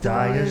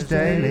Dyer's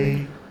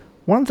Daily.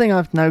 One thing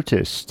I've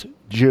noticed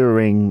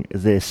during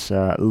this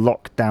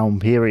lockdown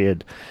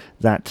period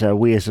that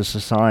we as a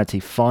society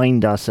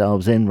find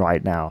ourselves in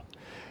right now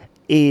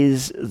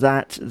is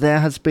that there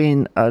has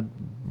been a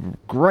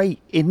great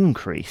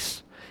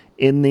increase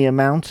in the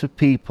amount of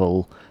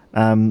people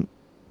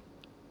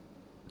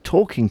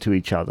talking to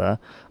each other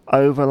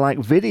over like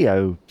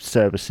video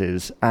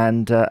services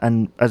and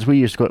as we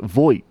used to call it,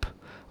 VoIP,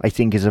 I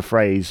think is a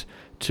phrase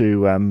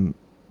to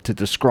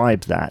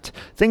describe that.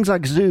 Things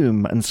like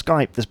Zoom and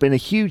Skype, there's been a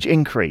huge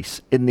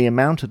increase in the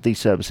amount of these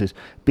services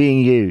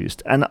being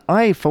used. And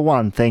I, for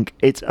one, think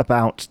it's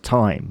about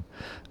time.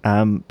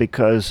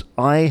 Because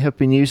I have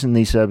been using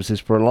these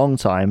services for a long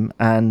time,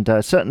 and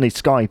certainly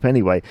Skype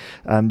anyway.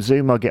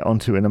 Zoom I'll get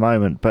onto in a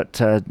moment, but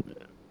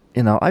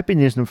I've been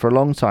using them for a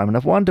long time, and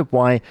I've wondered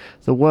why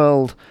the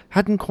world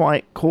hadn't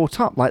quite caught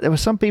up. Like, there were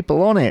some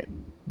people on it,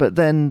 but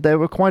then there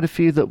were quite a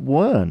few that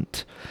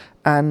weren't.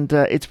 And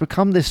it's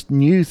become this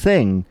new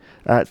thing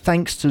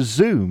thanks to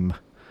Zoom.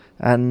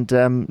 And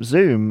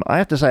Zoom, I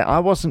have to say, I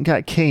wasn't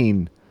that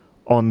keen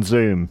on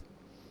Zoom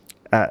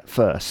at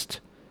first,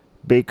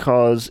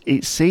 because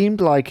it seemed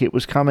like it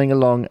was coming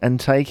along and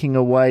taking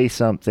away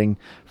something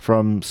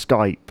from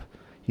Skype.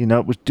 You know,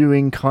 it was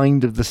doing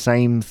kind of the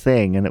same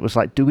thing, and it was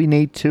like, do we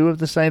need two of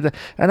the same thing?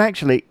 And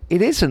actually,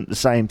 it isn't the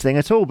same thing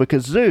at all,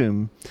 because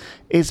Zoom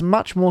is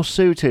much more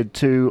suited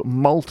to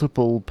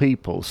multiple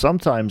people,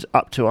 sometimes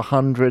up to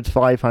 100,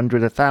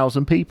 500,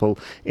 1,000 people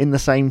in the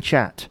same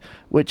chat,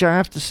 which I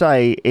have to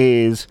say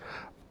is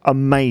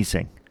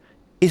amazing.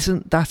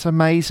 Isn't that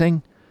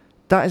amazing?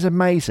 That is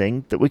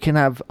amazing that we can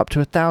have up to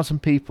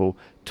 1,000 people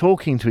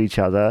talking to each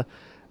other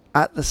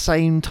at the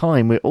same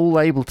time. We're all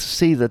able to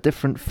see the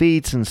different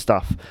feeds and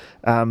stuff.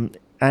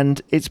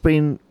 And it's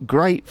been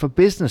great for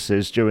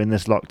businesses during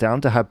this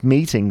lockdown to have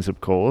meetings,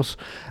 of course,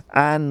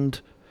 and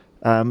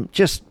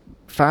just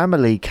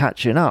family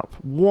catching up.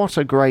 What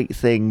a great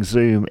thing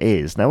Zoom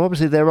is. Now,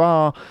 obviously, there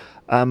are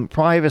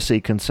privacy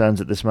concerns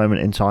at this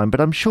moment in time,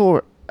 but I'm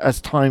sure as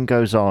time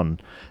goes on,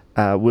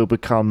 we'll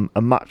become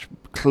a much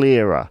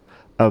clearer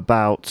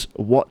about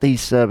what these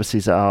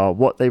services are,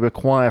 what they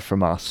require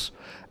from us,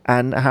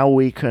 and how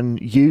we can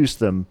use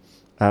them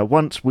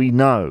once we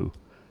know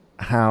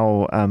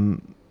how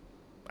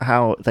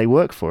they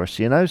work for us,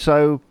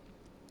 So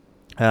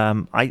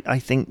I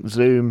think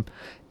Zoom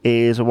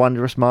is a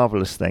wondrous,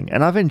 marvelous thing.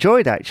 And I've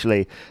enjoyed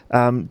actually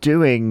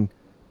doing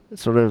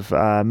sort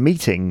of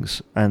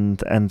meetings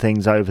and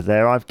things over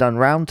there. I've done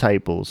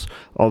roundtables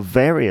of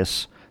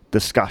various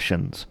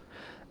discussions,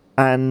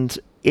 and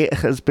it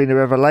has been a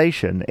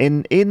revelation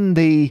in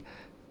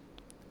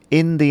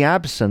the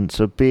absence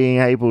of being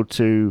able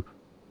to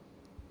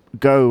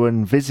go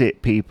and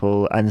visit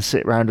people and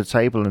sit around a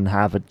table and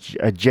have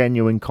a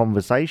genuine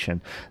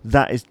conversation.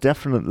 That is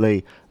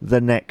definitely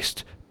the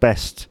next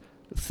best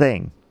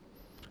thing.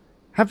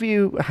 Have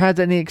you had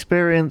any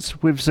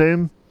experience with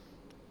Zoom?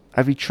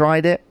 Have you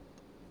tried it?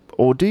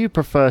 Or do you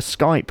prefer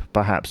Skype,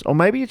 perhaps? Or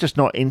maybe you're just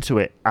not into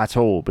it at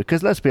all,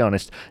 because let's be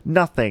honest,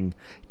 nothing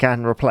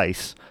can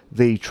replace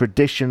the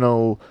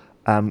traditional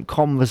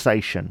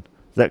conversation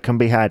that can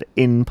be had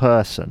in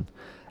person.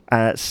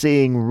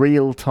 Seeing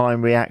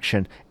real-time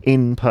reaction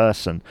in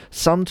person.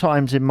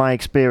 Sometimes, in my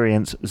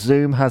experience,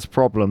 Zoom has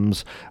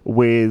problems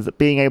with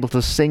being able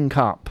to sync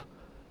up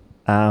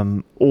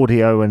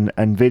audio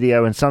and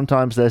video, and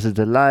sometimes there's a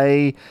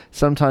delay.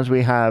 Sometimes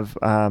we have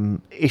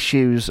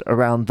issues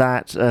around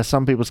that.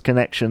 Some people's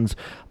connections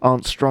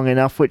aren't strong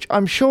enough, which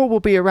I'm sure will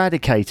be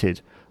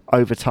eradicated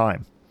over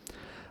time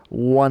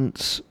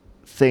once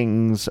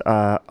things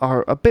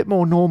are a bit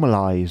more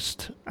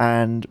normalized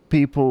and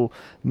people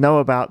know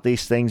about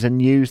these things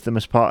and use them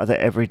as part of their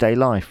everyday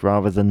life,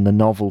 rather than the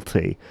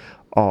novelty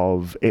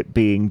of it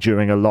being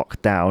during a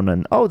lockdown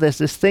and, oh, there's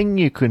this thing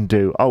you can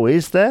do. Oh,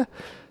 is there?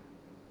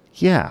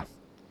 Yeah.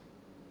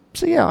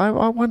 So yeah,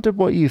 I wondered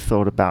what you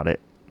thought about it.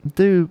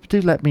 Do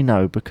let me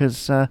know,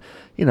 because I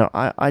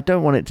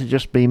don't want it to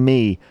just be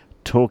me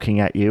talking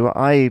at you.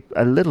 I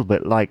a little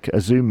bit like a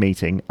Zoom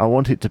meeting. I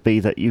want it to be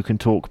that you can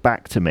talk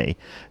back to me,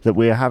 that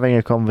we're having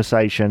a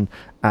conversation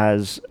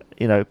as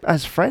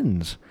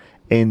friends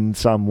in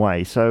some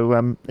way.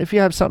 So if you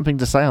have something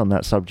to say on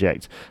that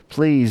subject,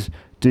 please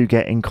do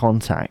get in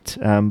contact.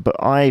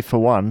 But I, for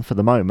one, for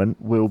the moment,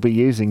 will be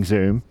using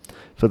Zoom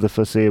for the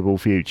foreseeable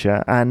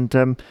future, and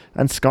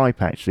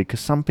Skype actually, because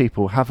some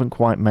people haven't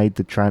quite made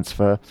the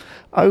transfer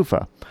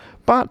over.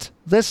 But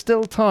there's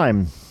still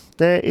time.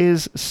 There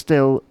is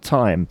still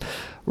time.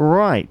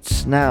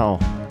 Right, now,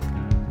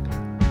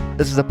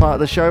 this is the part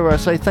of the show where I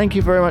say thank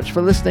you very much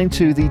for listening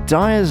to the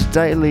Dyer's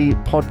Daily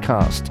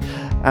podcast.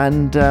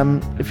 And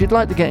if you'd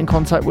like to get in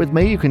contact with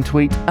me, you can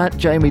tweet at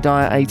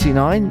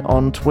JamieDyer89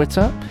 on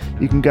Twitter.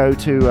 You can go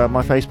to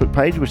my Facebook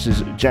page, which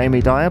is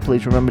Jamie Dyer.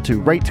 Please remember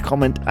to rate,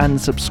 comment, and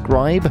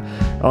subscribe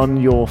on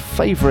your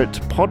favourite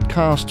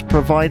podcast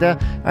provider.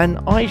 And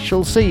I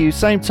shall see you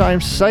same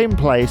time, same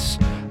place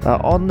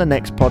on the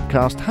next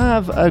podcast.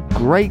 Have a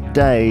great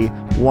day,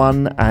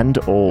 one and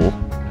all.